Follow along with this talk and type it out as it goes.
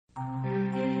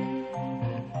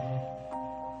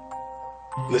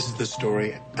This is the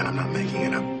story, and I'm not making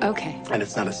it up. Okay. And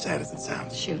it's not as sad as it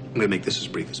sounds. Shoot. I'm gonna make this as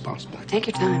brief as possible. Take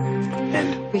your time.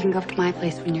 And We can go up to my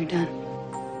place when you're done.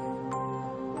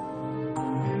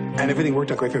 everything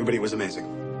worked out great for everybody. It was amazing.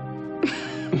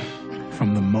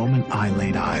 From the moment I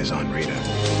laid eyes on Rita,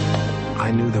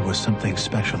 I knew there was something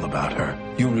special about her.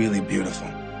 You're really beautiful.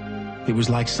 It was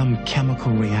like some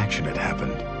chemical reaction had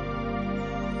happened.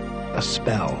 A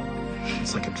spell.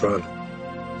 It's like a drug.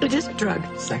 It is a drug.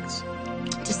 Sex.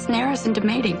 To snare us into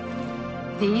mating.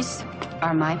 These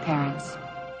are my parents.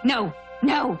 No,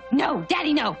 no, no,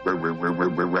 Daddy, no.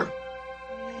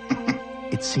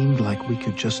 It seemed like we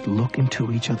could just look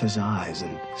into each other's eyes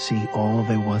and see all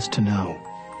there was to know.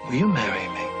 Will you marry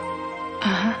me?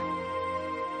 Uh-huh.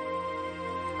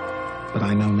 But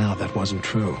I know now that wasn't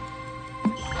true.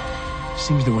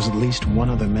 Seems there was at least one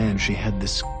other man she had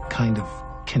this kind of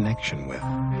connection with.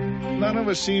 None of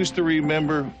us seems to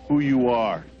remember who you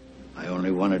are. I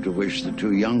only wanted to wish the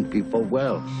two young people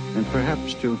well, and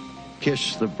perhaps to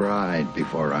kiss the bride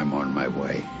before I'm on my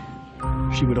way.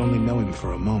 She would only know him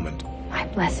for a moment. My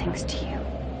blessings to you.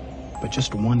 But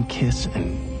just one kiss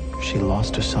and she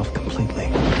lost herself completely.